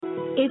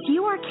If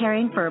you are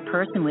caring for a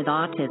person with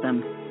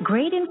autism,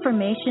 great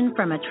information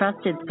from a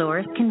trusted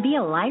source can be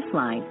a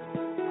lifeline.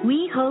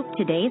 We hope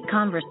today's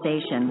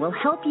conversation will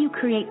help you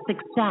create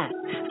success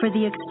for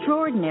the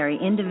extraordinary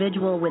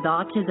individual with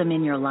autism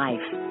in your life.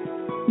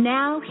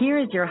 Now, here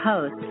is your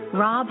host,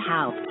 Rob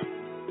Haupt.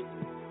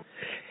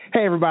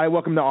 Hey, everybody.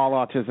 Welcome to All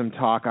Autism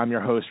Talk. I'm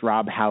your host,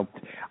 Rob Haupt.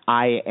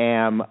 I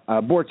am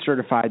a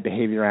board-certified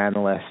behavior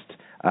analyst,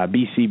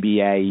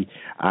 BCBA,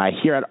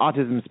 here at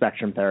Autism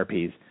Spectrum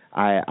Therapies.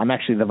 I'm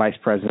actually the vice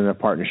president of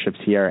partnerships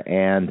here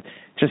and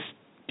just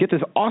get this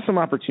awesome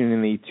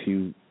opportunity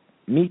to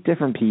meet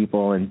different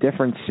people in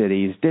different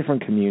cities,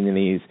 different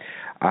communities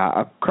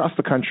across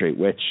the country,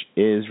 which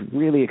is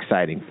really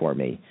exciting for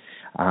me.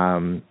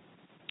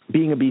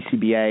 Being a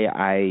BCBA,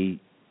 I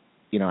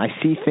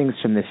see things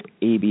from this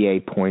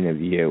ABA point of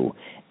view,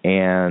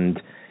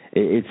 and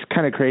it's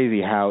kind of crazy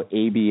how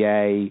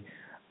ABA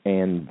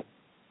and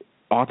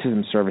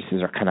autism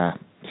services are kind of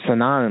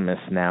synonymous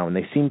now, and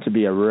they seem to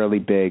be a really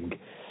big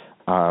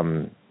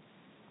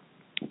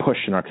push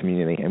in our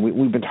community. And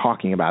we've been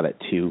talking about it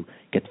to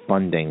get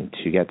funding,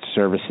 to get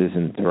services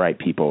and the right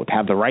people, to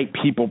have the right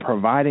people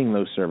providing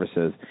those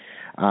services.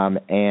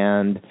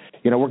 And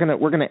we're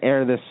gonna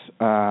air this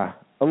a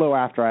little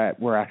after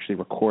we're actually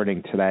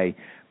recording today.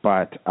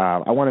 But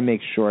I want to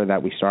make sure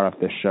that we start off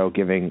this show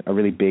giving a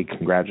really big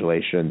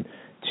congratulations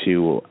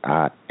to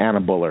Anna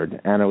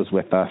Bullard. Anna was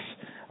with us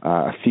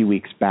a few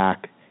weeks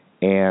back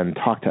and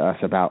talked to us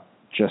about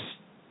just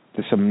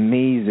this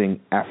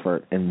amazing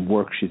effort and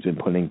work she's been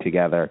putting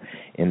together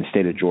in the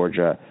state of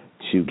Georgia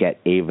to get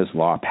Ava's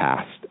Law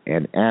passed.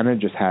 And Anna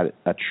just had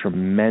a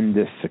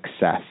tremendous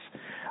success,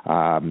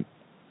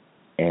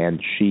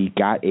 and she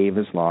got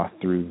Ava's Law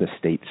through the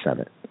state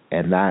Senate.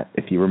 And that,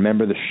 if you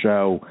remember the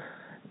show,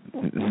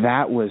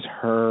 that was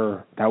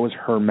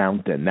her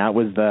mountain. That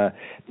was the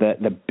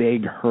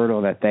big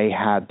hurdle that they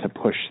had to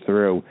push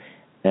through,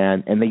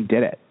 and they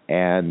did it.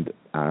 And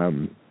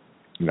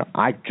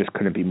I just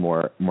couldn't be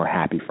more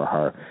happy for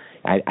her.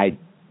 I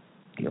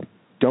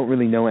don't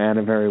really know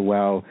Anna very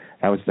well.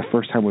 That was the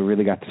first time we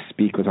really got to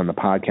speak was on the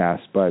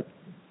podcast, but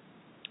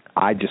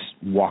I just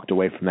walked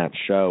away from that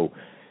show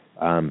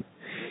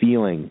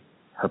feeling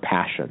her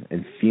passion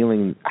and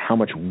feeling how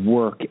much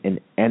work and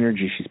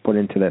energy she's put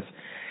into this.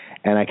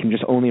 And I can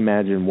just only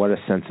imagine what a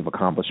sense of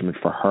accomplishment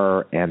for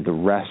her and the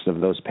rest of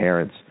those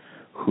parents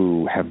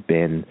who have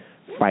been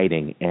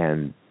fighting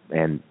and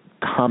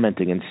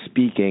commenting and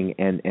speaking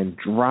and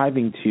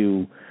driving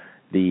to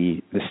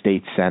the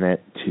state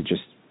Senate to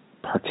just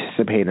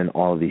participate in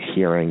all of these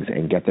hearings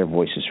and get their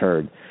voices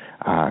heard,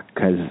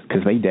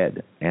 because they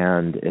did.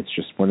 And it's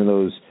just one of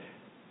those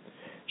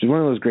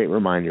great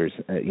reminders.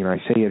 I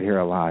say it here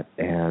a lot,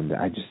 and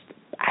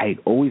I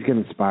always get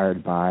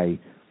inspired by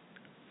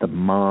the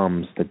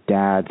moms, the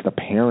dads, the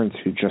parents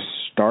who just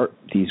start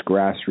these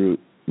grassroots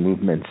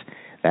movements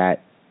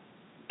that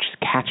just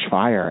catch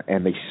fire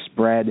and they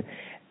spread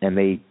and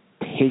they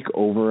take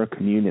over a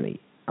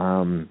community.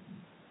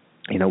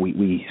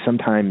 We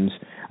sometimes,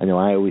 I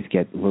always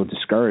get a little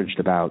discouraged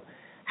about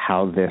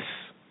how this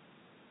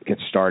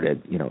gets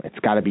started. It's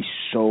got to be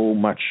so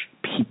much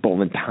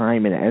people and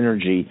time and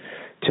energy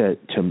to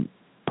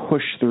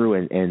push through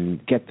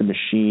and get the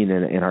machine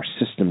and our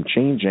system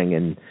changing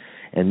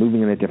and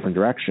moving in a different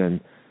direction.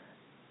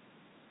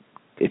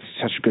 It's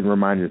such a good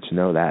reminder to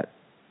know that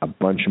a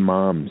bunch of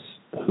moms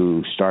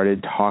who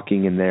started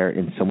talking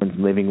in someone's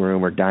living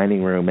room or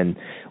dining room and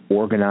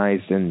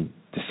organized and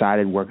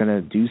decided we're going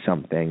to do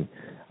something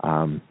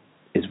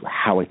is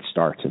how it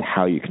starts and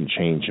how you can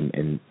change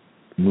and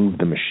move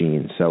the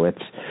machine. So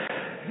it's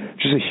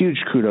just a huge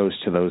kudos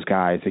to those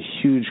guys,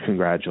 a huge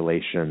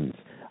congratulations.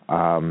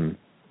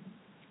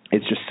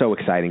 It's just so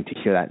exciting to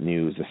hear that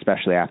news,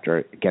 especially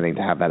after getting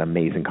to have that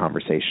amazing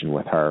conversation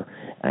with her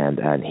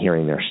and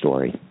hearing their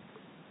story.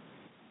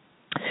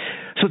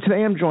 So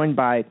today I'm joined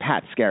by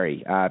Pat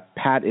Skerry.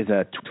 Pat is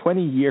a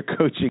 20-year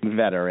coaching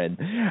veteran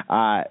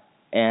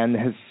and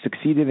has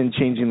succeeded in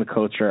changing the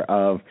culture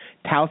of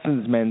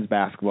Towson's men's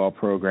basketball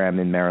program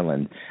in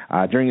Maryland.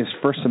 During his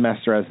first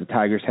semester as the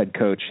Tigers head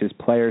coach, his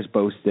players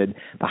boasted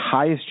the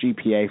highest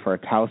GPA for a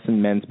Towson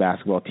men's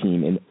basketball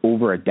team in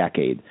over a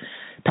decade.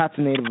 Pat's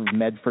a native of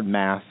Medford,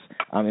 Mass.,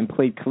 and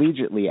played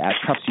collegiately at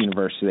Tufts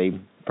University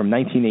from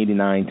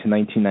 1989 to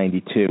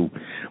 1992,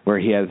 where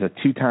he has a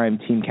two-time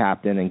team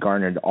captain and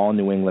garnered all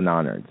New England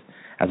honors.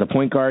 As a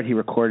point guard, he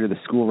recorded the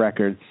school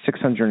record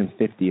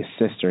 650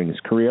 assists during his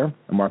career,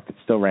 a mark that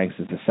still ranks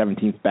as the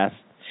 17th best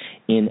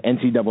in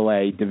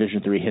NCAA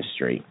Division III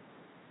history.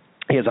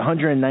 He has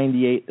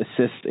 198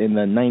 assists in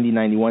the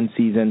 90-91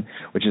 season,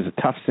 which is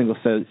a tough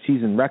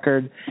single-season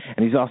record,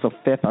 and he's also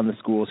fifth on the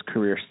school's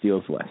career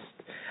steals list.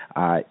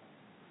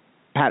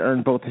 Pat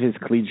earned both of his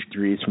collegiate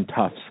degrees from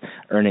Tufts,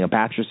 earning a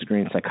bachelor's degree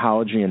in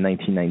psychology in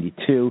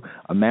 1992,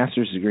 a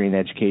master's degree in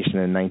education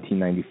in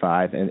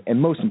 1995,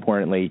 and most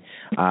importantly,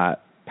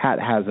 Pat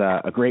has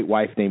a great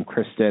wife named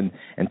Kristen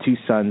and two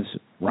sons,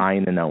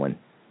 Ryan and Owen.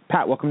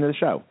 Pat, welcome to the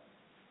show.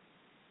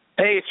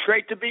 Hey, it's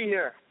great to be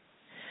here.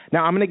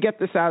 Now, I'm going to get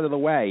this out of the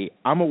way.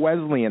 I'm a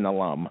Wesleyan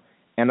alum,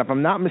 and if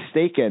I'm not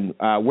mistaken,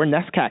 we're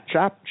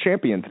NESCAC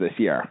champions this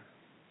year.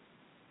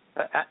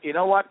 You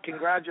know what?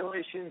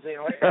 Congratulations.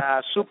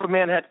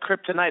 Superman had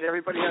kryptonite.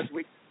 Everybody has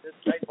weaknesses.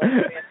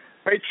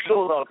 Great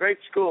school, though. Great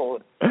school.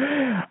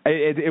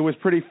 It was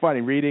pretty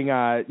funny reading,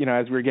 as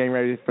we were getting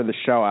ready for the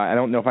show. I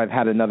don't know if I've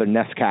had another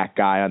NESCAC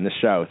guy on the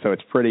show, so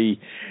it's pretty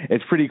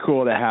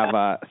cool to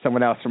have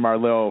someone else from our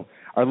little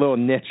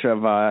niche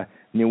of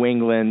New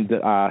England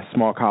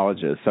small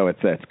colleges. So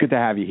it's good to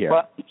have you here.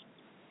 Well,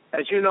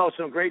 as you know,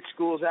 some great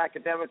schools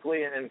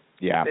academically, and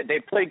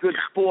they play good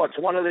sports.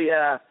 One of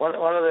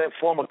the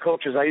former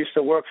coaches I used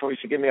to work for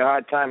used to give me a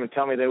hard time and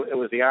tell me that it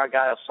was the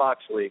Argyle Sox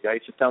League. I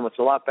used to tell him it's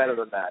a lot better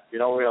than that. You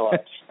don't realize.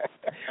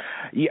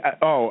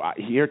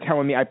 You're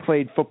telling me I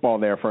played football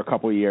there for a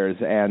couple of years,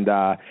 and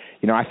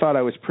I thought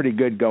I was pretty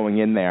good going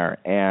in there,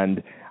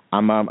 and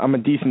I'm a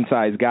decent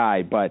sized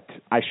guy, but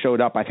I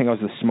showed up. I think I was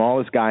the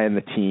smallest guy in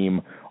the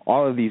team.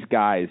 All of these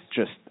guys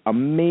just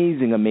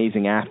amazing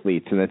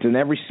athletes, and it's in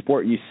every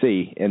sport you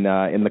see in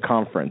the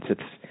conference.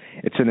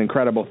 It's an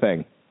incredible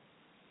thing.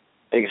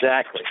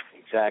 Exactly.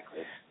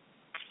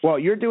 Well,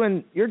 you're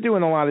doing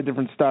a lot of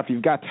different stuff.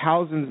 You've got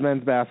Towson's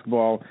men's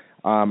basketball.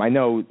 I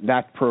know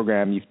that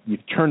program. You've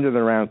turned it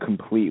around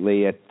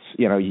completely. It's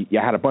you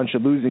had a bunch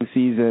of losing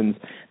seasons.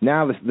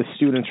 Now the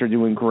students are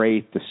doing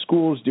great. The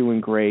school's doing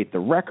great. The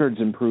record's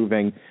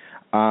improving.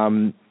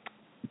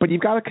 But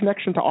you've got a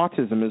connection to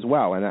autism as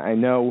well, and I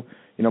know.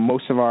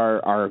 Most of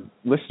our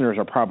listeners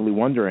are probably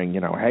wondering,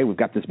 hey, we've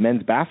got this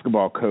men's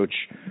basketball coach.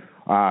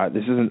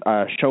 This isn't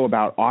a show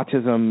about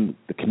autism,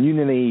 the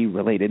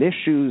community-related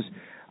issues.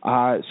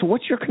 So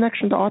what's your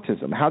connection to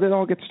autism? How did it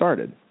all get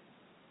started?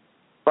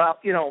 Well,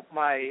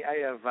 I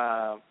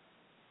have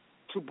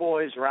two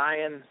boys,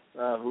 Ryan,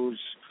 who's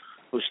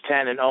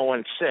 10, and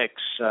Owen, 6.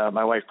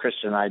 My wife,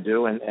 Kristen, and I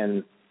do,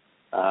 and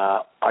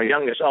our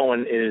youngest,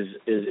 Owen,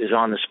 is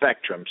on the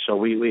spectrum. So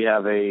we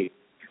have a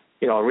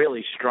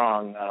really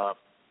strong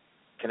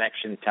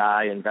connection,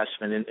 tie,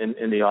 investment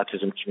in the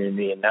autism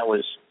community, and that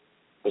was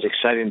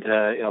exciting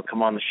to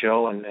come on the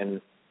show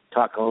and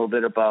talk a little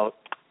bit about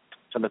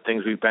some of the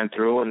things we've been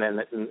through,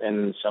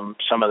 and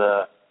some of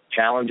the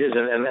challenges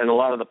and a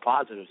lot of the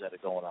positives that are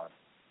going on.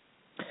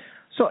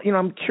 So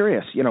I'm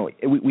curious.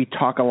 We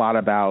talk a lot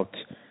about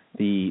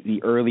the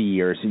early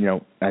years.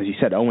 As you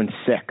said, Owen's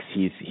 6.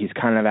 He's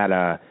kind of at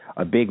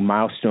a big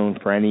milestone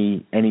for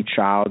any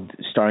child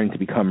starting to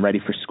become ready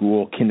for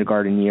school,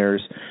 kindergarten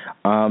years.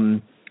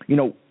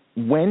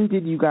 When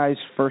did you guys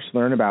first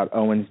learn about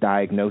Owen's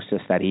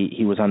diagnosis that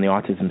he was on the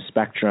autism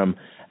spectrum,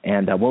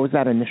 and what was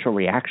that initial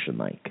reaction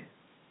like?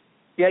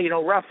 Yeah,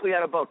 roughly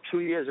at about 2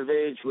 years of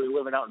age, we were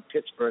living out in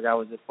Pittsburgh.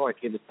 Before I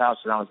came to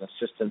Towson, I was an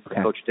assistant for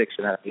Coach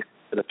Dixon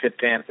for the Pitt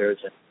Panthers.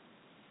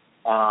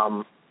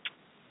 And,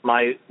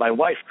 my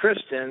wife,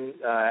 Kristen,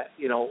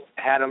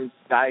 had him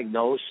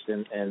diagnosed,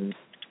 and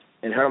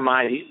in her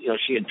mind,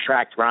 she had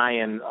tracked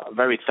Ryan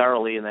very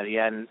thoroughly, and that he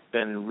hadn't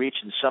been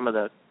reaching some of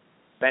the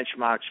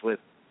benchmarks with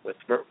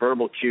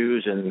verbal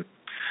cues and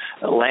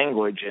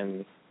language.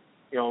 And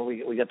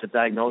we got the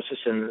diagnosis,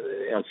 and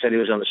it said he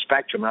was on the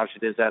spectrum. And obviously,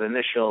 there's that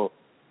initial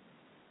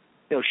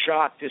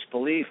shock,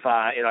 disbelief.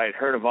 I'd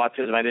heard of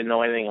autism. I didn't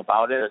know anything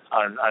about it,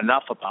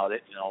 enough about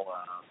it.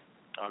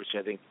 Obviously,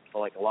 I think for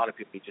like a lot of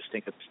people, you just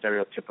think of the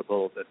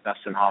stereotypical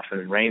Dustin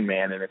Hoffman and Rain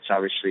Man, and it's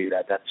obviously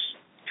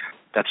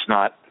that's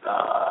not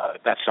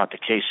the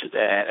case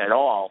at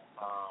all.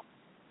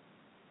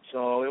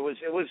 So it was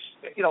a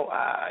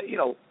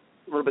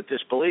little bit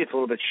disbelief, a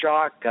little bit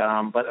shock.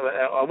 But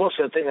I will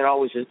say the thing that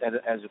always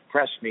has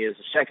impressed me is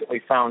the second we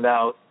found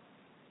out,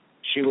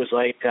 she was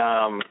like,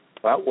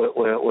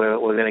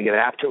 we're going to get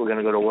after it. We're going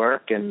to go to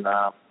work and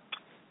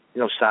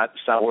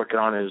start working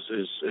on his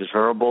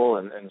verbal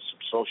and some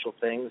social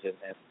things, and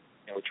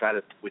we try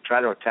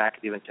to attack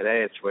it even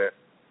today. It's where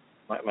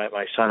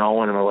my son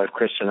Owen and my wife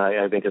Kristen,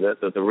 I think are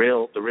the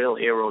real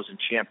heroes and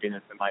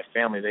champions in my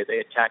family. They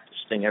attack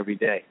this thing every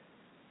day.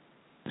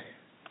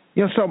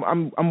 So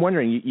I'm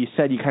wondering. You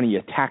said you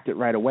attacked it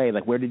right away.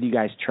 Like, where did you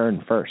guys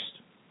turn first?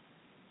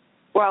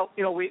 Well,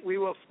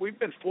 we've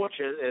been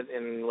fortunate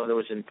in whether it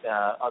was in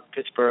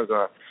Pittsburgh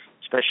or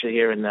especially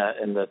here in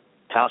the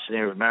Towson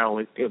area of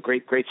Maryland. We have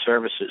great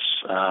services,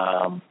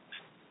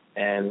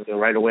 and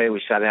right away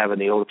we started having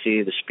the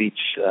OT, the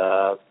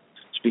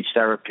speech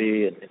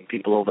therapy, and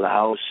people over the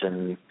house,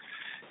 and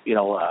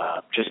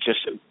just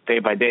day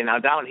by day. Now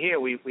down here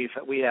we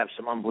have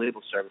some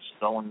unbelievable services.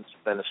 Owen's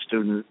been a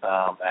student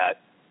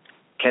at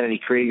Kennedy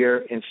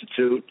Krieger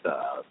Institute,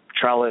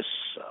 Trellis.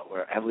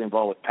 We're heavily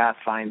involved with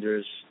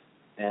Pathfinders,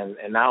 and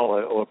now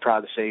we're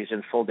proud to say he's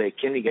in full-day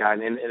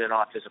kindergarten in an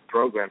autism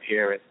program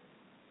here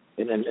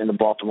in the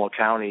Baltimore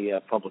County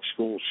public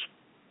schools.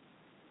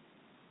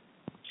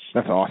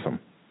 That's awesome.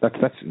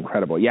 That's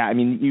incredible. Yeah, I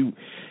mean,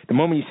 the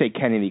moment you say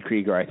Kennedy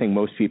Krieger, I think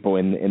most people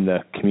in the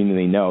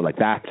community know, like,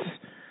 that's,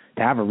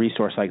 to have a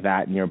resource like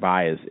that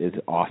nearby is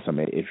awesome.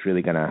 It's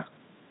really going to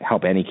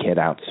help any kid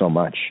out so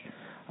much.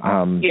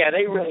 Yeah,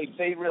 they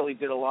really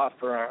did a lot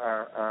for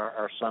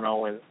our son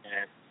Owen,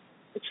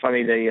 it's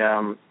funny they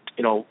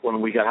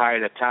when we got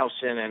hired at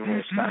Towson and we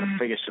were starting to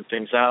figure some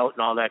things out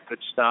and all that good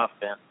stuff,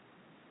 and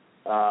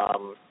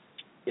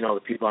the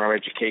people in our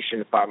education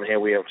department here,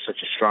 we have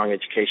such a strong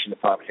education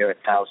department here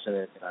at Towson,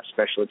 and our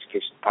special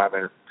education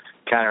department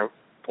kind of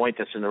point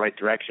us in the right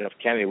direction of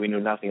Kennedy. We knew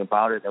nothing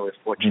about it, and we were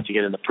fortunate to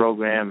get in the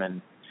program,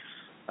 and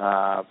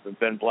we've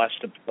been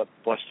blessed to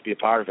be a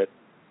part of it.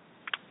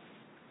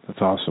 That's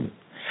awesome.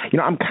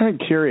 I'm kind of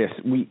curious.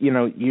 We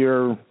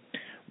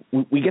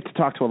get to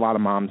talk to a lot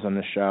of moms on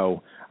the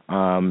show.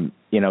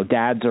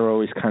 Dads are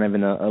always kind of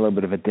in a little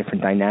bit of a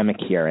different dynamic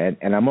here,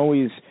 and I'm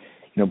always,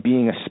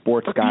 being a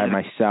sports guy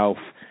myself.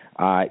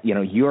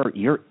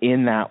 You're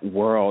in that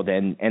world,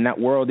 and that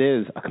world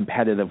is a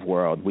competitive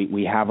world.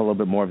 We have a little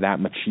bit more of that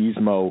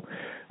machismo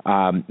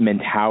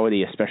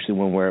mentality, especially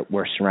when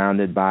we're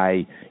surrounded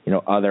by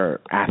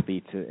other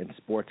athletes and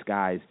sports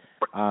guys.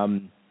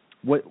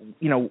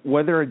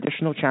 Were there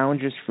additional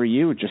challenges for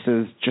you, just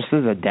as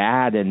a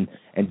dad and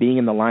being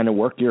in the line of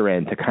work you're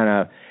in, to kind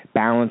of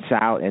balance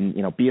out and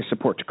be a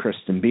support to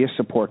Kristen, be a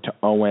support to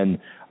Owen,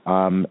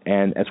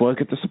 and as well as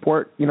get the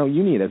support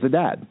you need as a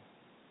dad?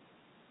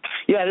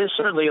 Yeah, there's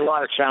certainly a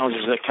lot of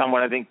challenges that come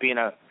with, I think, being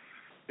a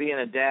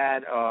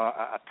dad or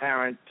a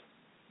parent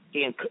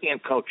and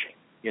coaching.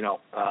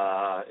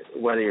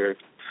 Whether your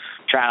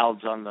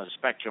child's on the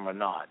spectrum or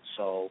not.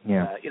 So,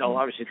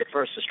 obviously the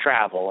first is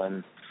travel,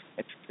 and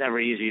it's never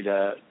easy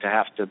to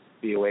have to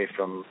be away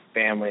from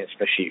family,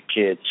 especially your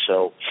kids.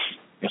 So,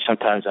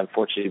 sometimes,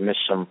 unfortunately, you miss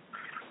some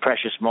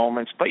precious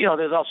moments. But,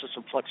 there's also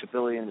some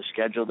flexibility in the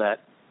schedule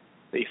that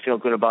you feel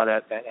good about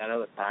at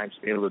other times,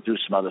 to be able to do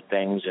some other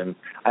things. And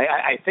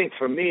I think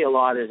for me a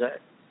lot is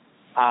that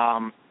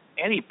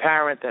any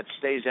parent that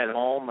stays at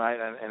home,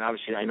 and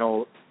obviously I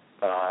know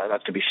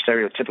not to be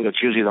stereotypical,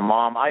 it's usually the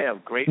mom. I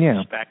have great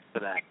respect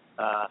for that,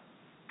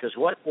 because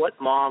what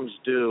moms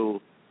do,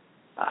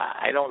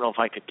 I don't know if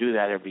I could do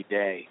that every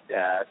day.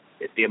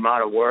 The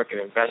amount of work and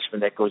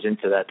investment that goes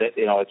into that,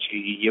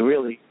 you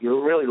really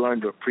learn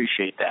to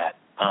appreciate that.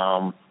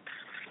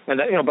 But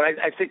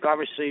I think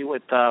obviously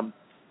with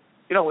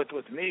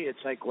me, it's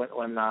like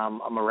when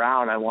I'm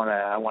around, I want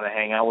to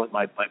hang out with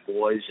my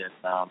boys, and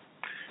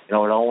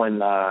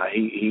Owen,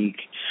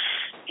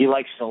 he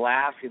likes to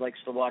laugh. He likes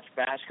to watch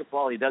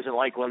basketball. He doesn't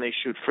like when they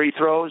shoot free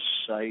throws.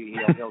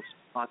 He'll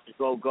want to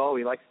go.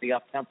 He likes the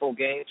up-tempo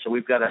game, so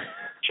we've got to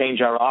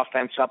change our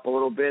offense up a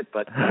little bit.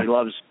 But he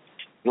loves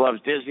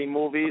Disney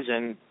movies,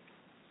 and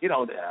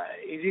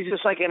he's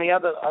just like any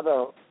other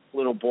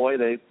little boy.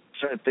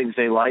 Certain things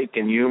they like,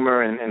 and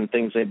humor, and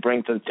things they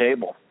bring to the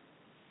table.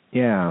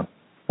 Yeah,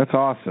 that's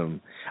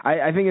awesome.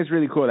 I think it's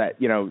really cool that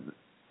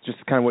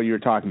just kind of what you were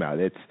talking about.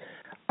 It's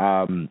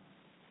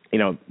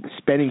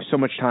spending so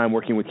much time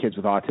working with kids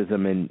with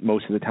autism, and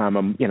most of the time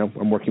I'm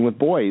working with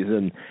boys,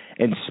 and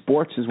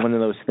sports is one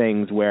of those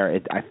things where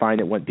I find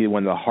it would be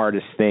one of the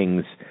hardest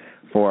things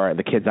for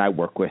the kids I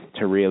work with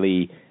to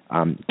really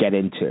get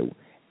into.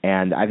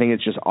 And I think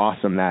it's just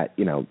awesome that,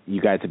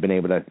 you guys have been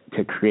able to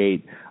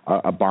create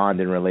a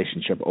bond and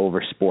relationship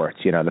over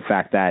sports. The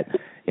fact that,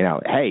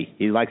 hey,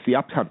 he likes the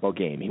up-tempo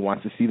game. He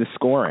wants to see the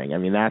scoring. I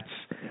mean, that's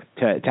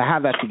to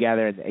have that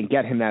together and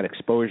get him that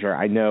exposure.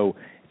 I know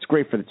it's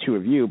great for the two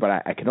of you, but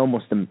I can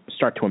almost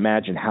start to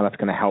imagine how that's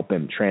going to help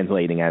him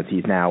translating as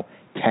he's now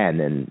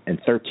 10 and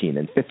 13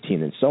 and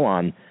 15 and so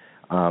on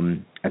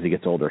as he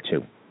gets older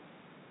too.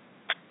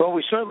 Well,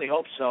 we certainly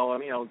hope so. I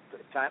mean,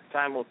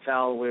 time will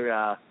tell. We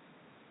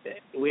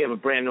have a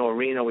brand new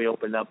arena we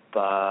opened up.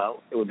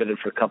 We've been in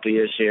for a couple of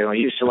years here. I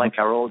used to like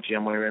our old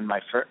gym. We were in my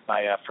first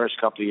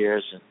couple of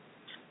years, and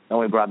then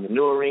we brought him the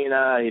new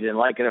arena. He didn't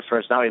like it at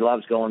first. Now he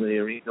loves going to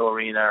the new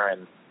arena,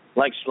 and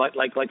likes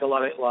like a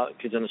lot of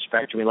kids on the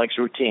spectrum. He likes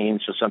routine,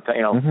 so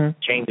sometimes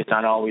changes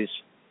aren't always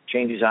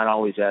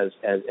as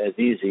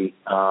easy.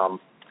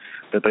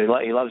 But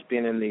he loves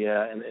being in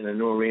the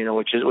new arena,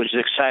 which is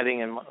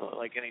exciting, and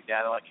like any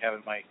dad, I like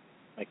having my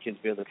kids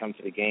be able to come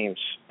to the games.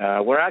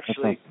 We're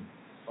actually.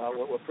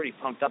 We're pretty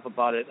pumped up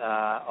about it.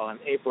 On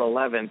April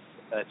 11th,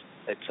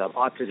 it's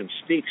Autism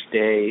Speaks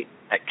Day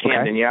at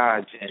Camden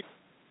Yards, and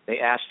they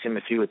asked him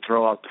if he would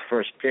throw out the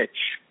first pitch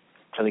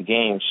for the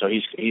game. So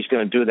he's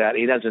going to do that.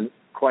 He doesn't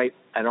quite,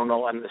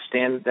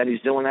 understand that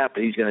he's doing that,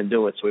 but he's going to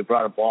do it. So we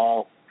brought a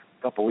ball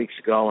a couple of weeks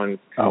ago and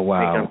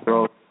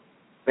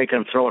making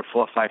him throw it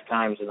 4 or 5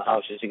 times in the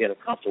house just to get him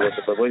comfortable with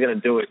it. But we're going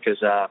to do it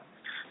because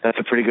that's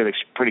a pretty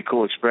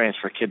cool experience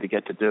for a kid to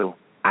get to do.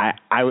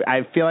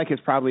 I feel like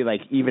it's probably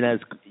like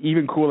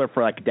even cooler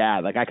for like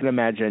dad. Like I can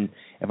imagine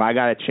if I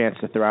got a chance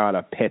to throw out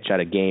a pitch at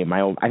a game,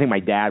 I think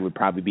my dad would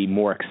probably be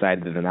more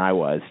excited than I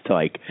was to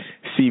like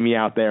see me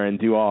out there and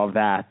do all of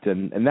that,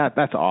 and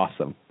that's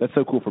awesome. That's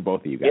so cool for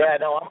both of you guys. Yeah,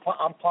 no,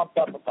 I'm pumped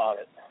up about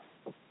it.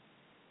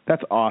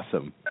 That's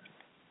awesome.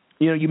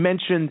 You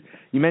mentioned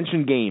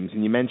games,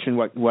 and you mentioned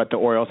what the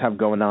Orioles have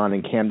going on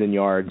in Camden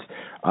Yards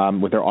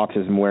with their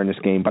autism awareness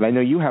game. But I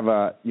know you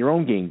have your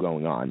own game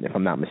going on, if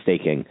I'm not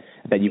mistaken,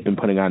 that you've been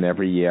putting on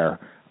every year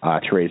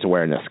to raise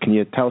awareness. Can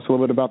you tell us a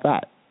little bit about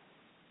that?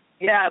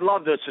 Yeah, I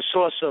loved it. It's a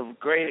source of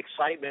great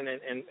excitement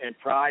and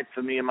pride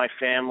for me and my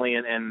family,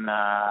 and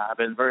I've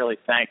been really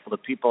thankful. The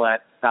people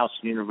at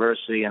Towson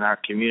University and our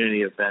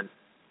community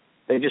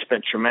they've just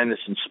been tremendous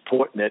in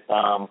supporting it.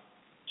 So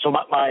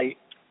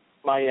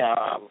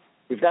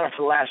we've done it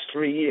for the last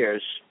 3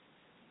 years.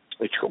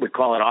 We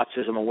call it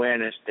Autism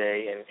Awareness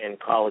Day in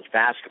college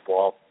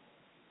basketball.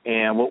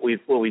 And what we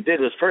did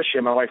was, first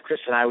year, my wife Chris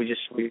and I,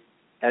 we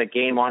had a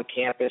game on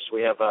campus.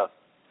 We have a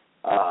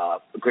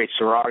great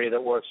sorority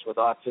that works with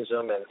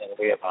autism, and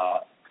we have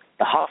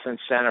the Hoffman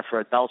Center for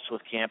Adults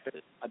with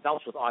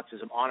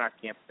Autism on our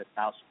campus at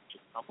Towson, which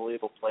is an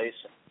unbelievable place.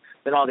 And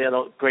then all the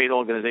other great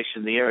organizations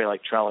in the area,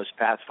 like Trellis,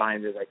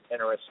 Pathfinder,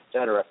 Itinerus, et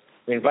cetera.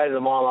 We invited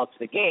them all out to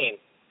the game,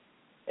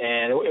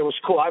 and it was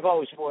cool. I've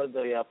always worn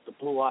the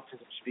blue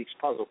Autism Speaks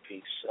puzzle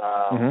piece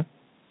on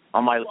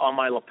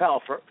my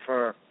lapel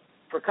for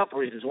a couple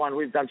of reasons. One,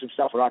 we've done some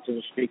stuff with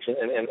Autism Speaks,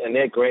 and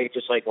they're great,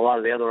 just like a lot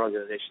of the other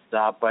organizations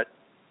are. But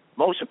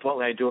most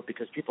importantly, I do it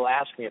because people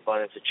ask me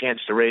about it. It's a chance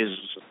to raise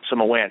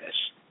some awareness.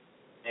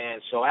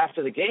 And so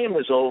after the game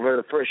was over,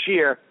 the first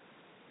year,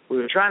 we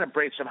were trying to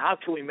brainstorm, how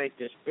can we make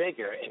this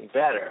bigger and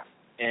better?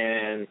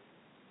 And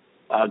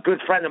a good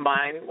friend of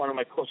mine, one of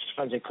my closest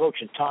friends in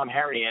coaching, Tom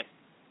Harriet,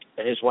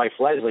 and his wife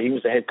Leslie, he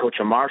was the head coach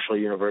of Marshall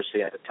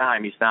University at the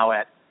time. He's now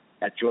at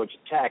Georgia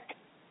Tech.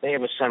 They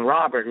have a son,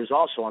 Robert, who's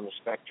also on the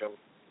spectrum.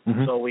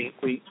 Mm-hmm. So we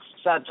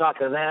started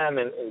talking to them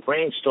and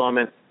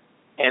brainstorming.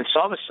 And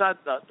so all of a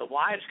sudden, the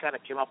wives kind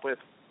of came up with,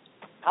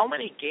 how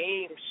many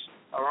games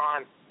are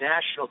on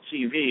national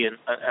TV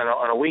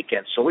on a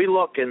weekend? So we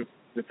look, and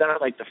we've done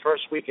it like the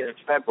first weekend in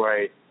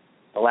February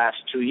the last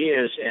 2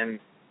 years. And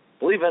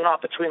believe it or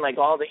not, between like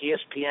all the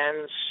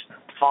ESPNs,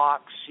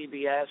 Fox,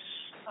 CBS,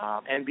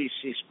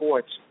 NBC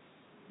Sports,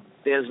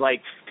 there's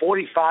like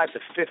 45 to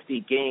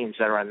 50 games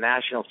that are on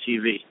national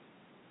TV,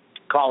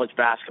 college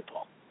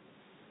basketball.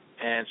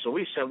 And so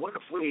we said, what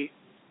if we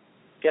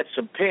get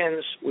some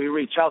pins, we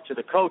reach out to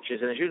the coaches,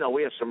 and as you know,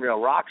 we have some real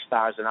rock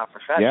stars in our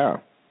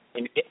profession,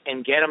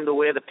 and get them to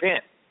wear the pin.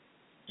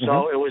 Mm-hmm.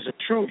 So it was a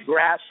true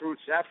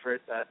grassroots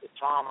effort that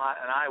Tom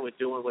and I were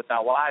doing with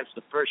our wives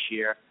the first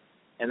year,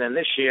 and then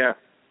this year,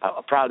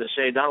 I'm proud to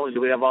say, not only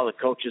do we have all the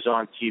coaches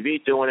on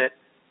TV doing it,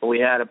 but we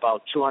had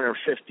about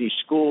 250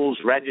 schools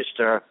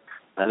register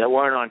that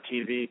weren't on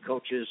TV,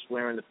 coaches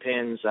wearing the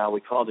pins.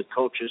 We called it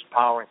Coaches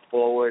Powering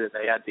Forward, and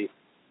they had the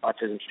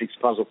Autism Speaks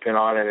puzzle pin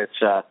on it.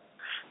 It's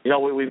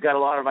we've got a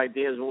lot of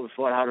ideas moving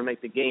forward how to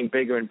make the game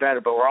bigger and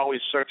better, but we're always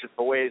searching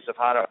for ways of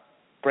how to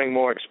bring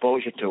more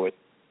exposure to it.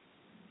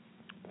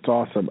 It's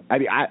awesome. I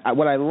mean,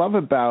 what I love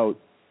about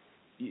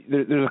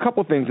there's a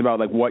couple of things about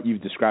like what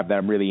you've described that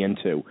I'm really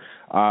into.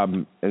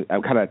 I'll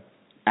kind of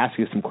ask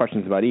you some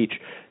questions about each.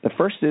 The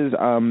first is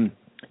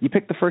you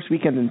picked the first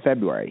weekend in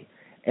February,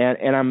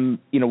 and I'm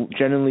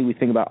generally we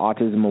think about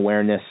autism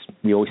awareness.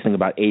 We always think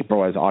about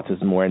April as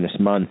Autism Awareness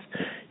Month.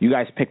 You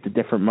guys picked a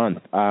different month.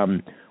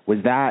 Was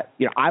that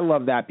I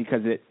love that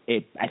because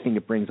I think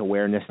it brings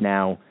awareness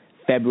now.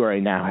 February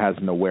now has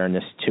an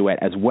awareness to it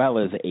as well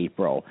as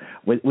April.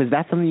 Was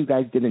that something you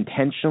guys did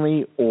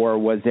intentionally, or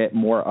was it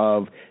more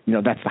of,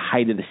 that's the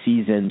height of the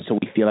season, so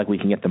we feel like we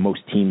can get the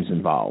most teams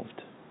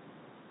involved?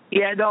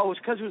 Yeah, no, it was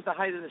because it was the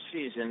height of the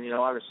season.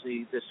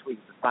 Obviously this week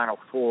the Final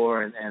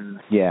Four, and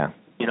yeah,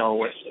 I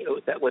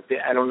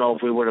don't know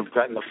if we would have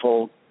gotten the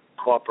full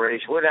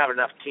cooperation. We wouldn't have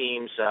enough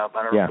teams, but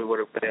I don't know if we would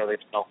have been able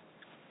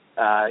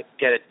to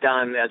get it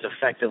done as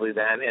effectively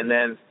then. And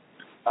then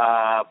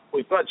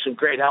we've got some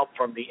great help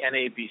from the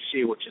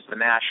NABC, which is the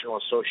National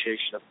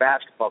Association of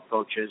Basketball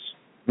Coaches,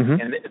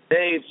 and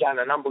they've done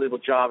an unbelievable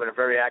job and are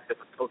very active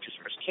with Coaches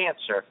vs.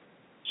 Cancer.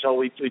 So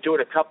we do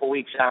it a couple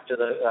weeks after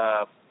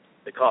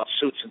they call it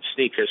Suits and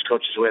Sneakers.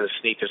 Coaches wear the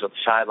sneakers on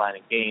the sideline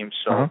in games.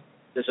 So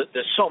there's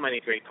so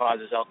many great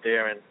causes out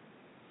there, and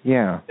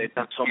they've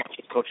done so much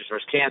with Coaches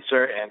vs.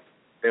 Cancer, and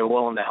they were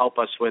willing to help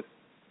us with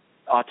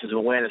Autism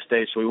Awareness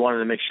Day. So we wanted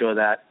to make sure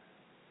that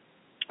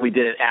we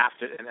did it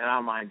after, in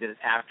our mind,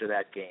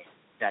 that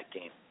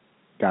game.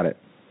 Got it.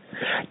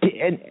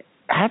 And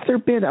have there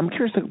been, I'm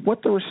curious, like,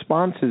 what the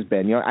response has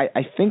been.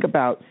 I think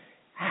about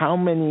how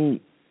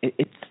many,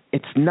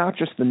 it's not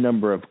just the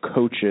number of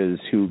coaches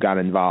who got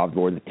involved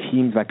or the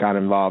teams that got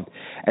involved.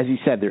 As you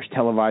said, there's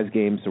televised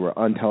games, there were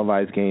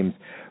untelevised games.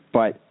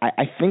 But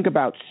I think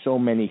about so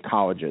many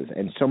colleges,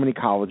 and so many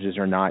colleges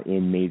are not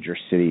in major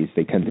cities.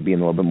 They tend to be in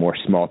a little bit more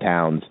small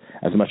towns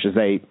as much as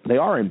they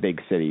are in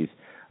big cities.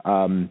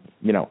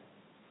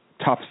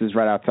 Tufts is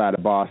right outside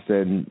of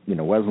Boston.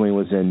 Wesleyan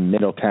was in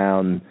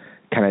Middletown,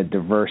 kind of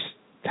diverse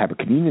type of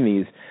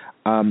communities.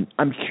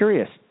 I'm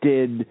curious,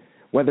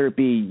 whether it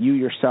be you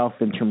yourself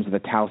in terms of the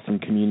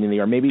Towson community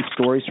or maybe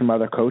stories from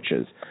other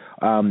coaches,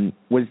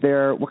 what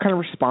kind of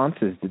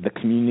responses did the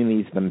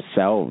communities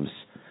themselves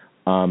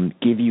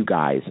give you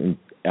guys, and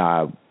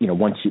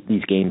once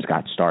these games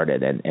got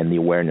started and the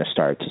awareness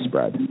started to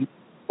spread?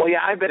 Well, yeah,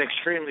 I've been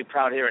extremely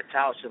proud here at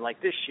Towson.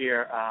 Like this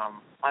year,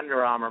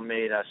 Under Armour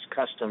made us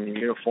custom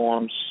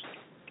uniforms,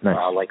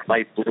 like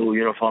light blue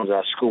uniforms,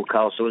 school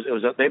colors. So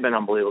they've been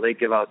unbelievable. They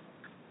give out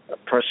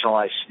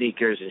personalized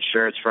sneakers and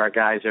shirts for our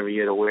guys every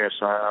year to wear.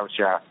 So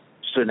obviously our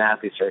student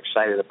athletes are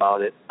excited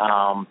about it.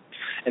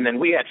 And then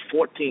we had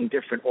 14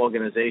 different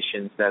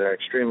organizations that are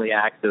extremely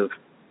active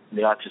in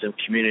the autism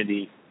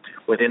community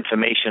with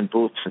information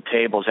booths and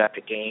tables at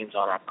the games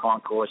on our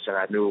concourse and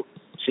our new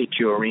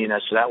CQ Arena.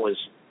 So that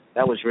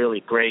was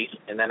really great.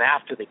 And then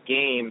after the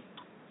game,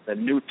 the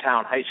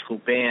Newtown High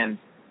School band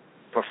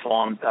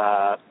performed.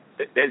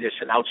 They're just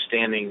an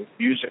outstanding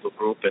musical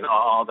group, and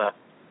all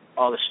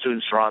the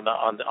students are on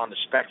the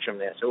spectrum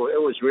there. So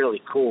it was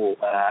really cool,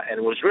 and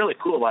it was really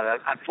cool about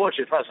it.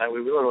 Unfortunately for us, we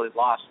literally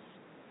lost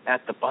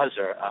at the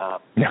buzzer.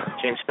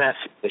 James Smith,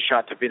 the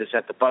shot to beat us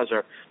at the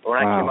buzzer. But when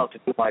I came out to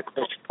do my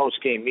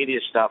post-game media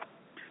stuff,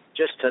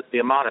 just the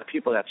amount of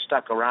people that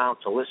stuck around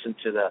to listen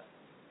to the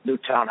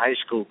Newtown High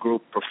School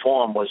group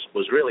perform was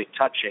really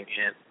touching.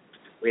 And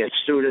we had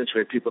students, we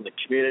had people in the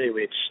community,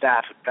 we had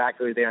staff and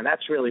faculty there, and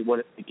that's really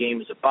what the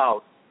game is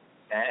about.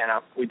 And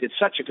we did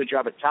such a good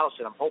job at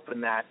Towson. I'm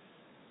hoping that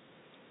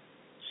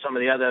some of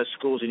the other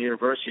schools and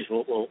universities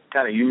will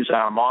kind of use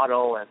our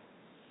model and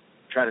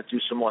try to do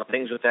some more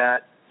things with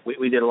that.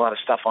 We did a lot of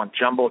stuff on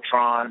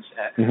jumbotrons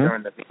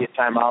during the media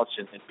timeouts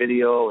and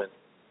video and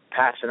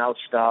passing out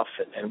stuff,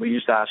 and we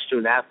used our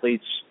student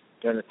athletes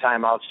during the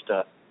timeouts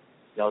to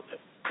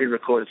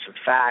pre-recorded some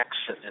facts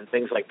and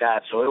things like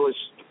that. So it was.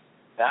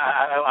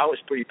 I was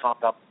pretty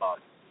pumped up about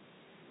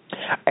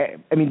it.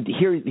 I mean,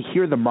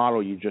 hear the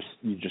model you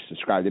just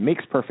described. It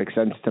makes perfect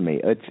sense to me.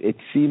 It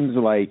seems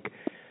like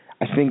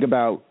I think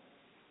about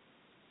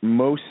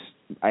most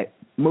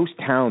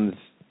towns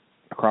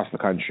across the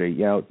country.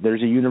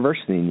 There's a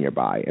university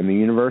nearby, and the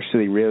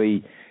university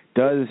really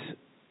does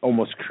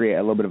almost create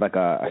a little bit of like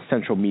a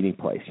central meeting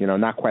place.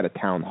 Not quite a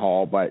town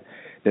hall, but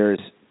there's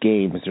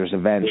games, there's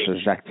events,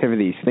 there's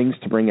activities, things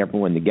to bring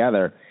everyone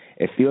together.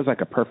 It feels like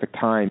a perfect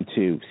time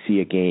to see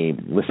a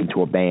game, listen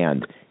to a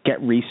band,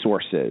 get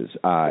resources,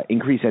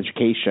 increase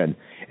education.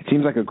 It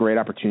seems like a great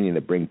opportunity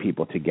to bring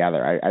people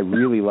together. I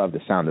really love the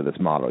sound of this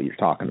model you're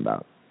talking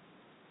about.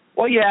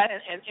 Well, yeah,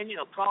 and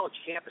college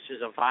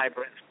campuses are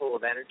vibrant and full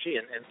of energy,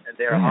 and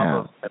they're a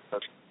hub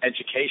of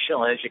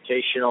educational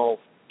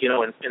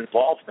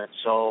involvement.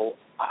 So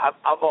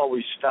I've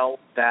always felt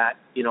that,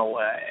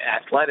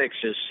 athletics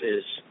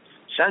is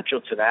central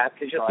to that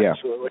because,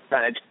 we're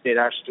trying to educate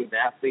our student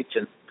athletes,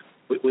 and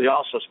we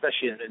also,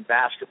 especially in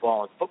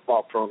basketball and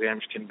football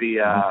programs, can be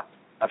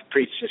I've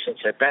preached this since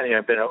I've been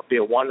here, be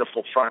a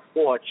wonderful front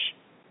porch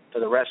for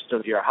the rest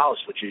of your house,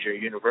 which is your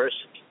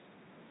university.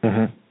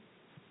 Mm-hmm.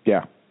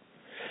 Yeah.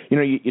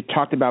 You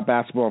talked about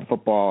basketball and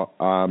football.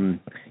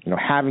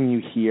 Having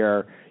you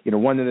here,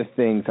 one of the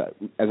things,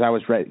 as I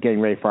was getting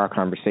ready for our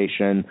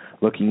conversation,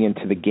 looking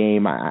into the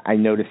game, I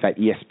noticed that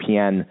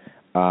ESPN,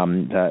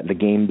 the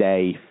game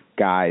day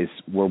guys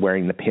were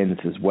wearing the pins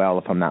as well,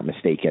 if I'm not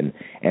mistaken.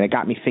 And it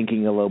got me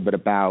thinking a little bit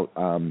about,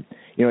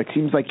 it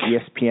seems like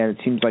ESPN, it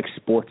seems like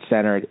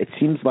SportsCenter, it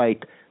seems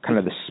like kind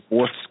of the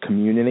sports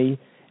community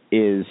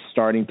is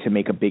starting to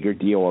make a bigger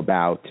deal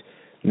about,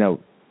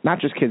 not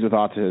just kids with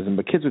autism,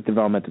 but kids with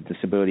developmental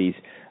disabilities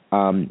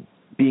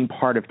being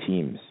part of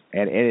teams.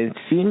 And it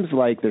seems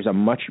like there's a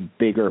much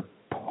bigger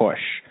push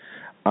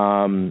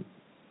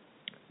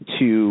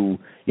to,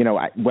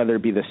 whether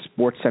it be the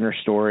SportsCenter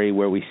story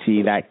where we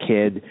see that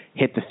kid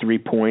hit the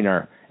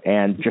three-pointer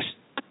and just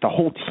the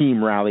whole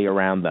team rally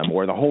around them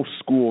or the whole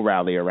school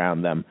rally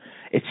around them.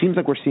 It seems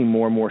like we're seeing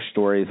more and more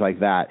stories like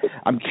that.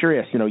 I'm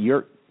curious,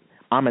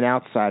 I'm an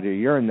outsider.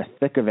 You're in the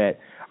thick of it.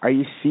 Are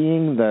you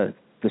seeing the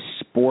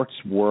sports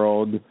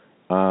world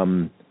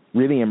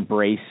really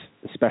embrace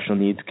the special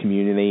needs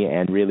community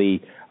and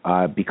really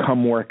become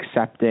more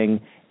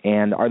accepting?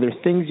 And are there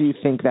things you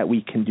think that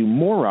we can do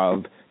more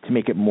of to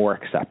make it more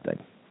accepting?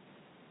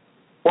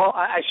 Well,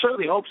 I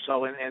certainly hope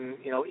so. And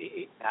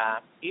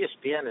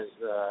ESPN is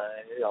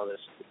this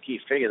key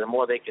figure. The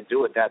more they can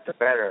do with that, the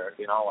better.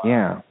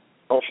 Yeah.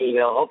 Hopefully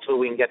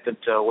we can get them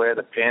to wear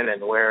the pin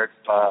and wear it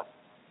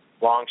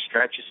long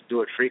stretches and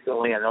do it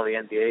frequently. I know the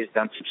NBA has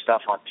done some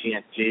stuff on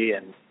TNT,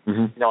 and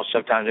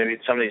sometimes maybe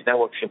some of these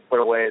networks can put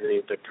away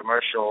the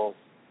commercial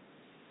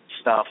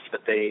stuff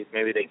that they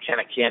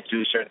kind of can't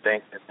do certain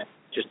things, and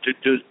just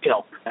do.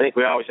 I think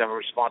we always have a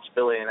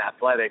responsibility in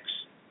athletics.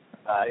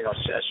 A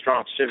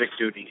strong civic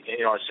duty.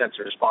 A sense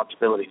of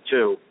responsibility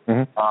too.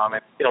 And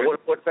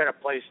what better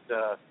place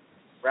to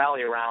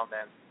rally around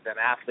than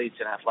athletes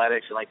and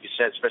athletics, and like you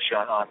said, especially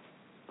on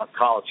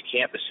college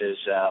campuses.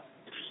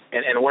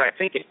 And what I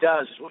think it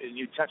does is,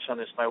 you touched on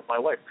this, my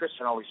wife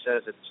Kristen always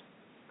says it's,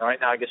 right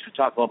now I guess we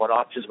talk a little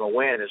about autism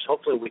awareness.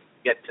 Hopefully we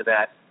get to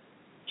that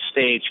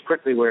stage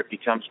quickly where it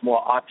becomes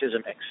more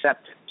autism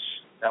acceptance,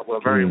 that we're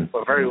very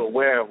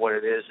aware of what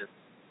it is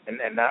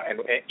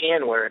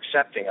and we're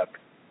accepting of it.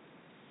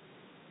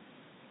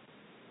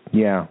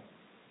 Yeah.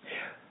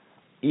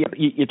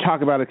 You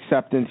talk about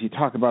acceptance, you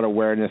talk about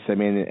awareness. I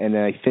mean, and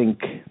I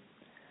think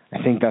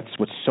that's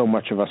what so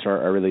much of us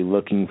are really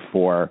looking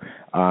for.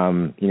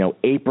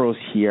 April's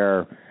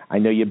here. I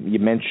know you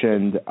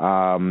mentioned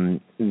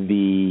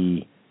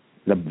the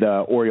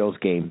the Orioles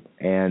game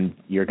and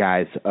your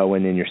guys,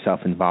 Owen and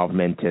yourself,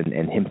 involvement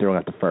and him throwing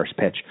out the first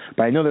pitch.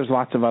 But I know there's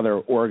lots of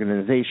other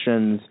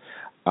organizations,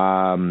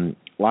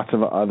 lots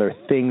of other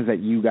things that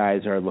you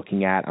guys are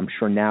looking at. I'm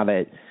sure now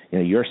that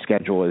your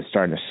schedule is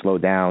starting to slow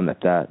down,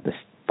 that the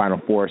Final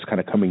Four is kind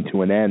of coming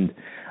to an end.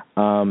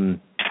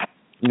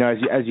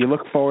 As you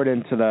look forward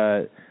into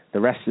the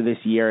rest of this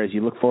year, as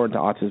you look forward to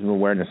Autism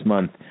Awareness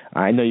Month,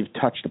 I know you've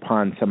touched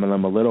upon some of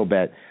them a little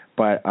bit,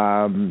 but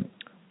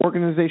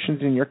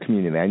organizations in your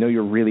community, I know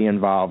you're really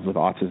involved with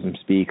Autism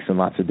Speaks and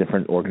lots of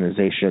different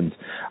organizations.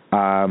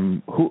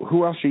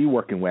 Who else are you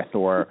working with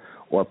or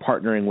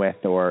partnering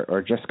with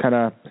or just kind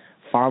of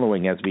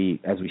following as we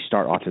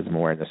start Autism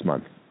Awareness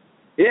Month?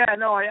 Yeah,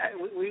 no,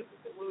 we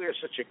are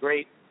such a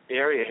great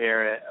area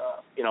here,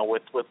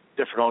 with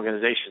different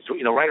organizations.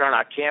 Right on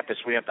our campus,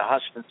 we have the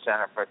Husband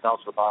Center for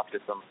Adults with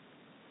Autism,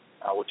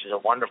 which is a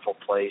wonderful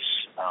place.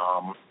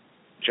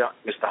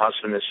 Mr.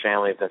 Husband and his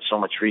family have done so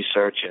much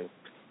research and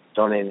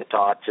donating to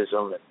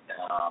autism.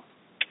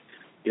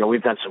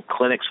 We've done some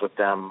clinics with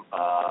them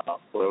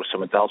where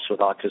some adults with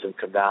autism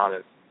come down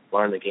and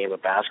learn the game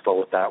of basketball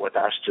with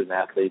our student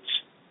athletes.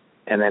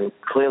 And then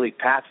clearly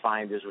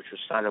Pathfinders, which was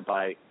started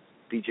by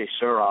B.J.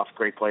 Suroff,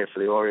 great player for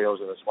the Orioles,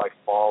 and his wife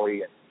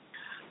Paulie.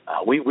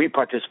 And we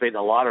participate in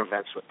a lot of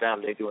events with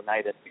them. They do a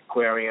night at the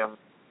aquarium.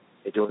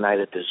 They do a night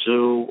at the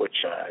zoo, which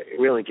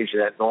really gives you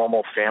that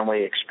normal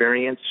family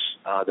experience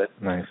that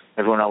nice.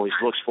 Everyone always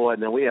looks for.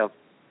 And then we have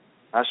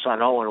our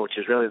son Owen, which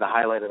is really the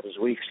highlight of his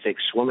week,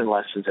 takes swimming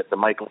lessons at the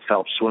Michael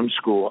Phelps Swim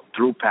School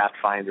through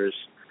Pathfinders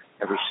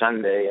every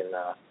Sunday. And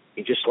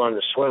he just learned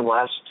to swim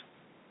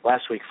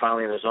last week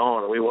finally on his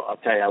own. And I'll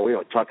tell you, we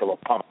were talking a little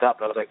pumped up.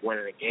 That was like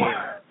winning a game.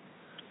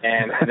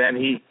 And then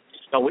he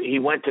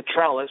went to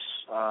Trellis,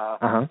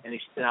 and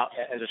he's now,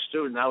 as a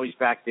student, now he's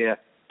back there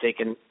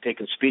taking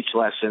speech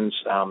lessons,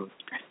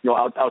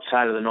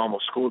 outside of the normal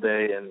school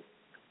day. And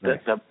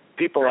the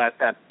people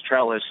at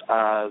Trellis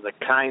are the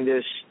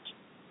kindest,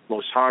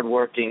 most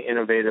hardworking,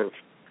 innovative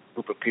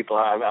group of people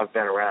I've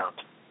been around.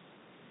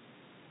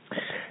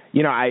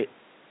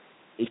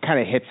 It kind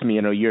of hits me.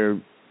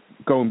 You're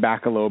going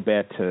back a little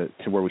bit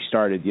to where we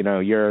started.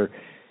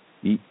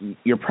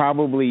 You're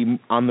probably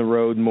on the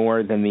road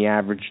more than the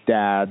average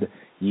dad.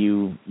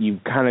 You've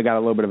kind of got a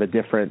little bit of a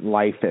different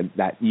life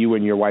that you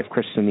and your wife,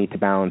 Kristen, need to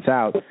balance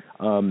out.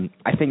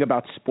 I think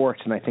about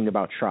sports and I think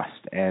about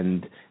trust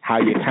and how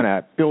you kind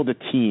of build a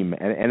team.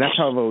 And that's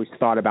how I've always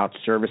thought about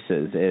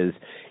services is,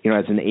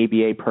 as an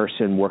ABA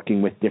person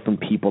working with different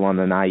people on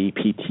an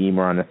IEP team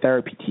or on a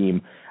therapy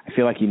team, I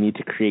feel like you need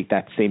to create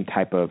that same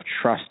type of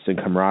trust and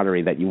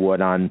camaraderie that you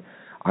would on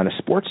a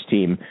sports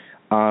team.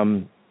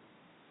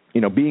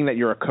 Being that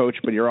you're a coach,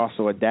 but you're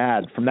also a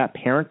dad, from that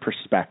parent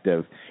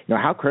perspective,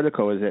 how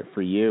critical is it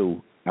for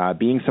you,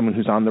 being someone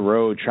who's on the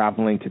road,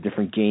 traveling to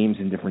different games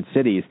in different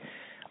cities,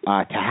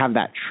 to have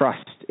that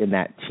trust in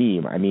that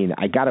team? I mean,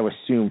 I got to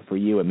assume for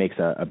you it makes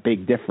a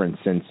big difference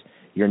since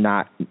you're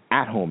not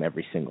at home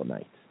every single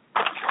night.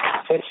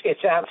 It's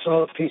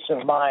absolute peace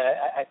of mind.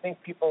 I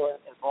think people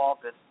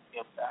involved in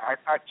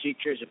our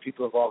teachers and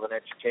people involved in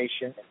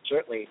education, and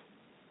certainly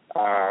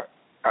our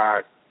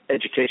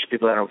education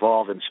people that are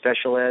involved in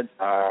special ed,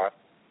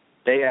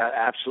 they are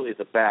absolutely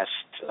the best.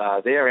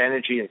 Their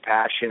energy and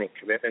passion and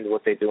commitment to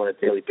what they do on a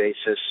daily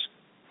basis,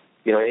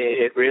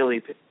 it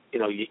really,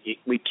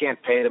 we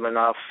can't pay them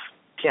enough,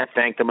 can't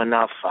thank them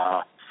enough.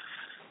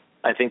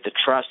 I think the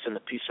trust and the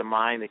peace of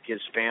mind it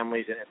gives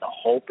families and the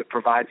hope it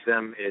provides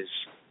them is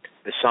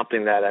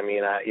something that,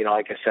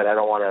 like I said, I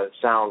don't want to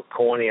sound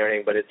corny or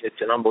anything, but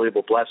it's an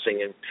unbelievable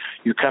blessing. And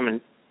you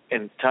come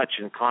in touch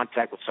and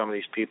contact with some of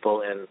these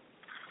people and,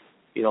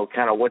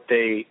 kind of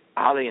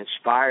how they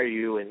inspire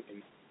you and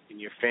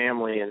your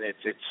family, and it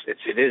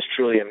is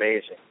truly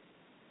amazing.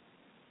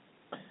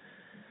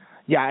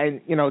 Yeah, and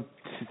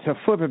to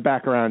flip it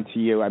back around to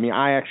you,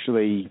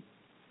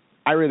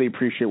 I really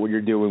appreciate what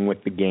you're doing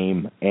with the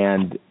game,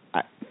 and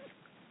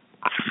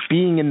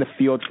being in the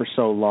field for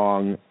so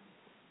long,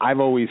 I've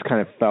always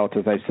kind of felt,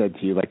 as I said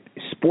to you, like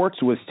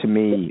sports was to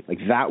me, like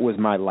that was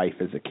my life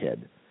as a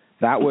kid.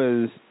 That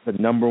was the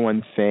number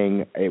one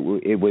thing.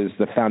 It was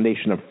the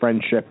foundation of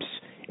friendships.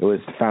 It was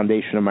the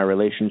foundation of my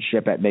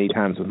relationship at many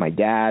times with my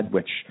dad,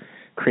 which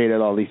created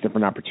all these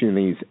different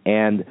opportunities.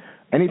 And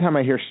anytime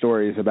I hear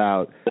stories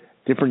about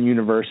different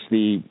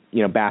university,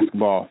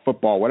 basketball,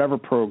 football, whatever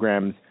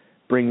programs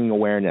bringing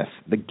awareness,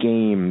 the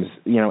games,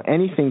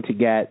 anything to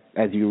get,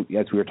 as we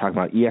were talking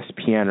about,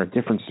 ESPN or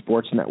different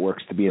sports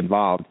networks to be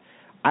involved,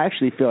 I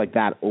actually feel like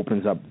that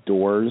opens up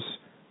doors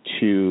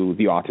to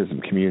the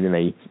autism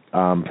community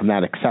from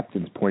that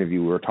acceptance point of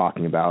view we were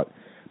talking about.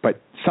 But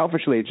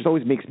selfishly, it just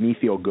always makes me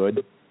feel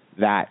good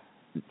that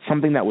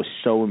something that was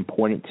so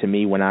important to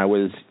me when I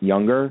was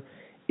younger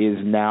is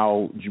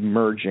now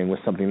merging with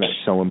something that's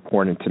so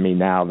important to me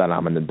now that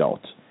I'm an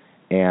adult.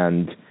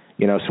 And,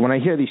 so when I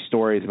hear these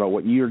stories about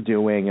what you're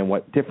doing and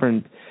what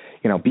different,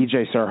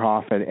 B.J.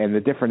 Surhoff and the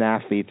different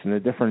athletes and the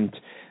different,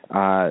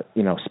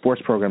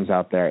 sports programs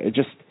out there, it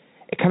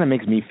kind of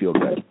makes me feel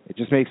good. It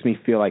just makes me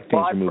feel like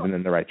things are moving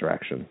in the right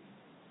direction.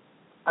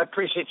 I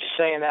appreciate you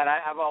saying that.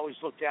 I've always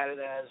looked at it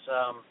as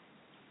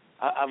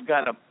I've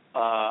got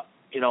I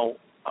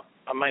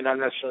might not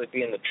necessarily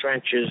be in the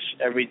trenches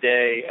every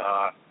day,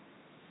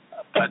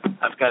 but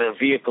I've got a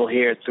vehicle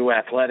here through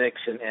athletics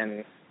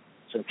and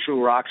some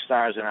true rock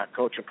stars in our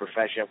coaching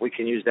profession. If we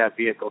can use that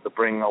vehicle to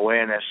bring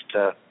awareness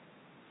to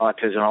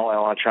autism, I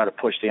want to try to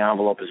push the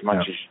envelope as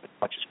much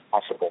as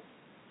possible.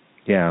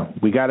 Yeah,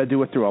 we got to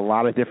do it through a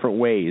lot of different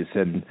ways,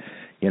 and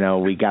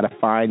we got to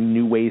find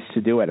new ways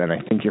to do it. And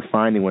I think you're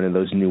finding one of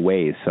those new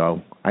ways.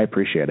 So I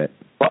appreciate it.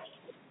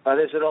 Well,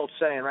 there's an old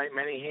saying, right?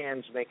 Many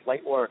hands make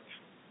light work.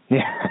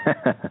 Yeah,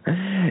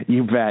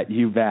 you bet.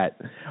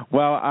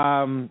 Well,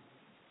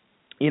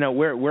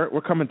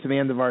 we're coming to the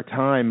end of our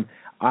time.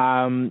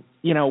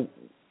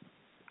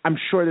 I'm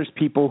sure there's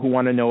people who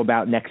want to know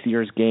about next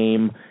year's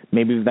game.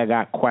 Maybe they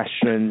got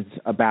questions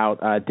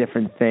about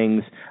different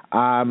things.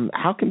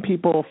 How can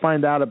people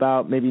find out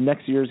about maybe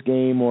next year's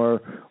game,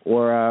 or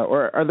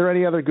are there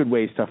any other good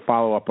ways to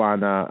follow up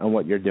on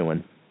what you're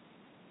doing?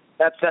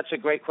 That's a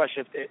great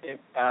question.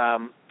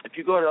 If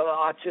you go to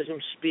the Autism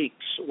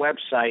Speaks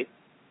website,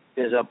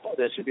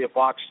 there should be a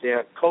box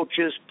there,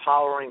 Coaches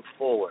Powering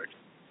Forward.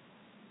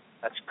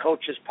 That's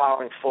Coaches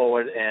Powering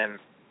Forward, and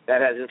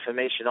that has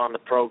information on the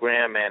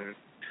program. And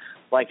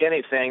like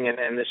anything,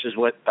 and this is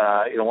what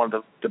one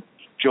of the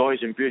joys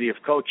and beauty of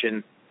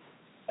coaching.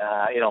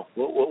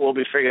 We'll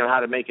be figuring out how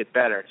to make it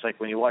better. It's like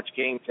when you watch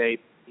game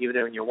tape,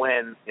 even when you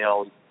win,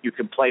 you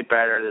can play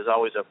better. There's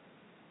always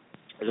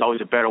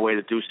a better way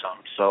to do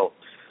something. So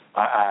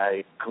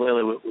I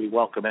clearly we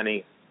welcome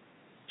any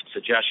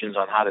suggestions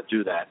on how to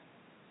do that.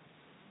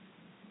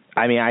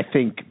 I mean, I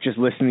think just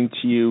listening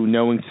to you,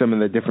 knowing some of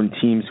the different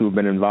teams who have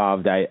been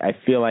involved, I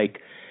feel like,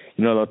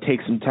 they'll take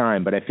some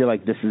time, but I feel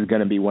like this is going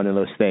to be one of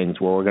those things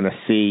where we're going to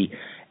see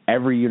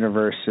every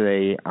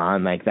university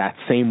on like that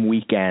same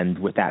weekend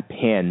with that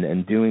pin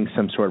and doing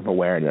some sort of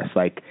awareness.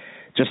 Like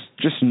just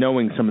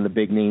knowing some of the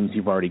big names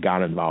you've already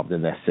got involved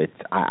in this,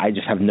 I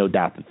just have no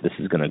doubt that this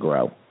is going to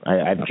grow.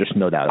 I have just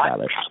no doubt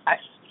about it.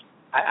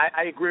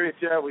 I agree with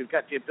you. We've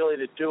got the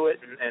ability to do it,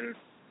 and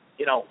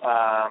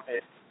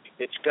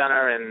it's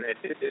gonna, and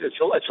it's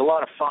a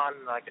lot of fun.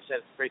 Like I said,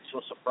 it's a great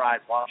source of pride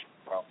watching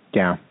it grow.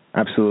 Yeah,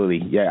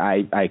 absolutely. Yeah,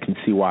 I can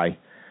see why.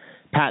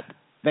 Pat,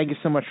 thank you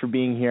so much for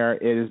being here.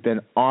 It has been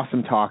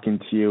awesome talking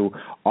to you.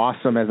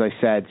 Awesome, as I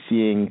said,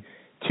 seeing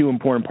two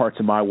important parts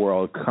of my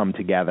world come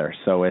together.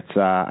 So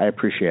I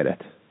appreciate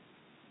it.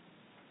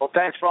 Well,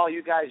 thanks for all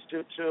you guys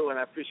do too, and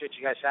I appreciate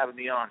you guys having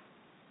me on.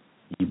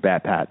 You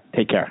bet, Pat.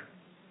 Take care.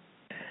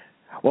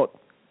 Well,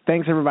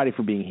 thanks everybody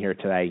for being here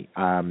today.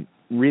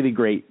 Really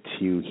great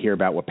to hear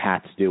about what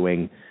Pat's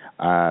doing.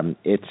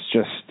 It's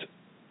just,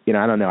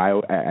 I don't know.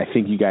 I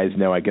think you guys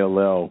know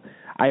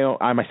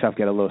I myself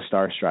get a little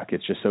starstruck.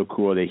 It's just so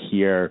cool to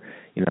hear,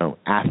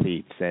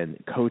 athletes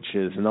and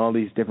coaches and all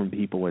these different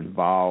people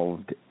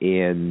involved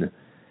in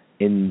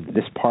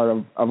this part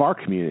of our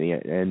community,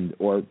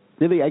 or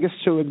really, I guess,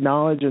 to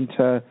acknowledge and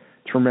to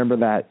remember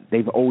that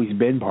they've always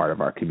been part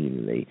of our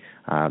community.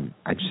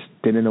 I just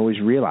didn't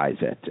always realize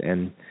it.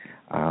 And,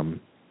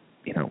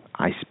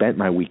 I spent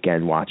my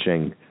weekend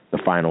watching the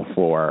Final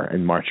Four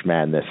and March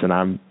Madness, and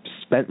I've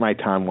spent my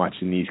time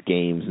watching these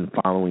games and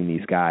following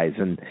these guys,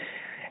 and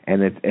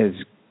it is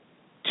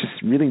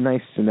just really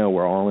nice to know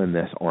we're all in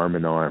this arm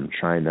in arm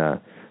trying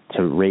to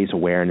raise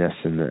awareness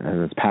and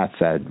as Pat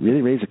said,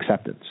 really raise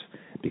acceptance,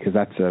 because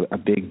that's a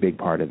big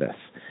part of this.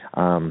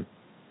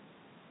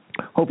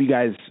 Hope you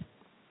guys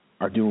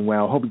are doing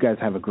well. Hope you guys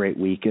have a great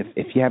week.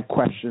 If you have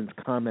questions,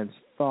 comments,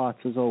 thoughts,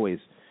 as always,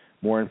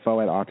 more info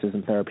at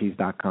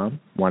autismtherapies.com.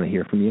 Want to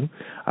hear from you.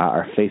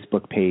 Our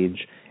Facebook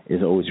page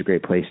is always a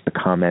great place to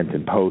comment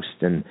and post.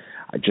 And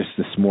just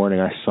this morning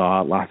I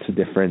saw lots of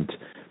different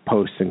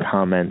posts and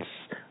comments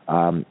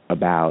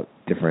about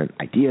different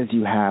ideas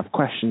you have,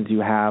 questions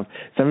you have.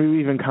 Some of you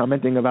even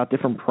commenting about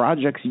different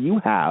projects you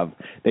have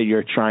that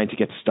you're trying to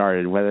get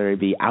started, whether it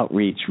be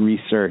outreach,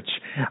 research,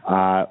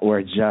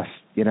 or just,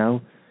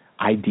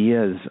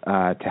 ideas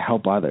to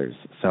help others.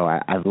 So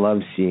I love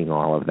seeing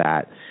all of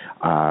that.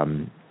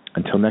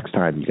 Until next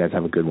time, you guys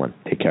have a good one.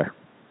 Take care.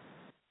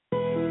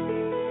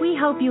 We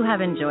hope you have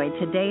enjoyed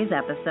today's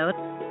episode.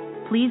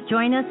 Please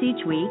join us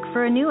each week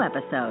for a new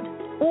episode,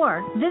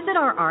 or visit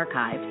our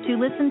archives to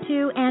listen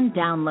to and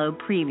download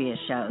previous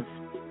shows.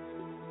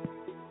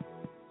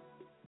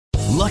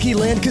 Lucky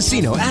Land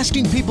Casino,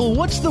 asking people,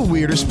 what's the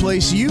weirdest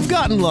place you've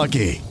gotten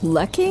lucky?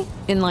 Lucky?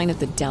 In line at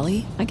the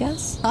deli, I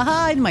guess?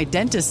 Aha, in my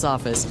dentist's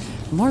office.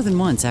 More than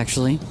once,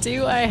 actually.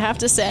 Do I have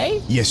to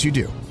say? Yes, you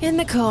do. In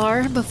the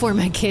car before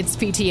my kids'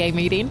 PTA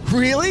meeting.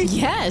 Really?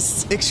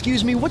 Yes.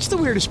 Excuse me, what's the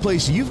weirdest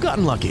place you've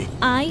gotten lucky?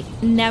 I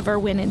never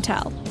win and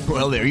tell.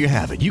 Well, there you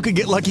have it. You can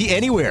get lucky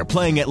anywhere,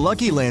 playing at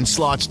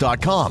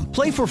LuckyLandSlots.com.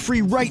 Play for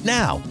free right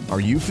now. Are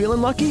you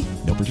feeling lucky?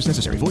 No purchase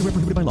necessary. Void where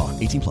prohibited by law.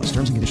 18+.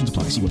 Terms and conditions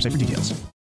apply. See website for details.